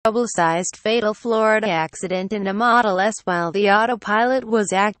publicized fatal Florida accident in a Model S while the autopilot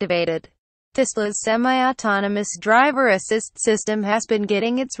was activated. Tesla's semi-autonomous driver assist system has been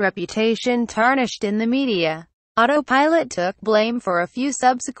getting its reputation tarnished in the media. Autopilot took blame for a few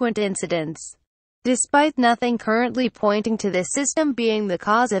subsequent incidents. Despite nothing currently pointing to the system being the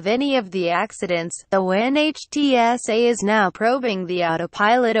cause of any of the accidents, the NHTSA is now probing the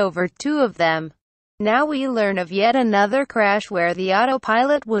autopilot over two of them. Now we learn of yet another crash where the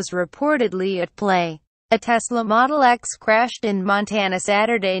autopilot was reportedly at play. A Tesla Model X crashed in Montana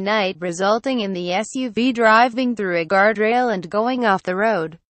Saturday night, resulting in the SUV driving through a guardrail and going off the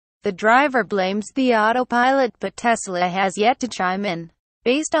road. The driver blames the autopilot, but Tesla has yet to chime in.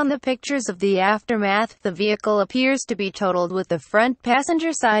 Based on the pictures of the aftermath, the vehicle appears to be totaled with the front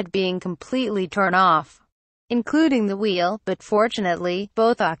passenger side being completely torn off, including the wheel, but fortunately,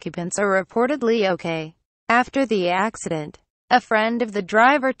 both occupants are reportedly okay. After the accident, a friend of the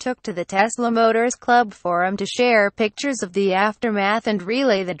driver took to the Tesla Motors Club forum to share pictures of the aftermath and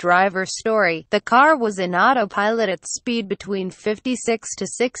relay the driver's story. The car was in autopilot at speed between 56 to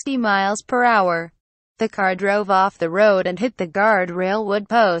 60 miles per hour. The car drove off the road and hit the guardrail wood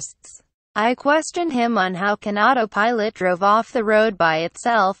posts. I questioned him on how can autopilot drove off the road by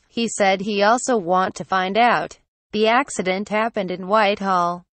itself. He said he also want to find out. The accident happened in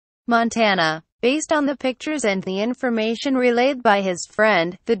Whitehall, Montana. Based on the pictures and the information relayed by his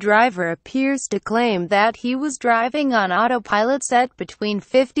friend, the driver appears to claim that he was driving on autopilot set between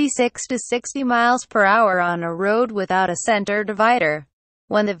 56 to 60 miles per hour on a road without a center divider.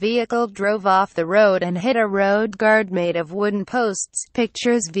 When the vehicle drove off the road and hit a road guard made of wooden posts,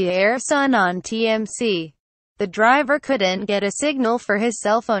 pictures via AirSun on TMC. The driver couldn't get a signal for his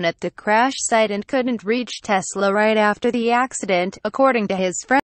cell phone at the crash site and couldn't reach Tesla right after the accident, according to his friend.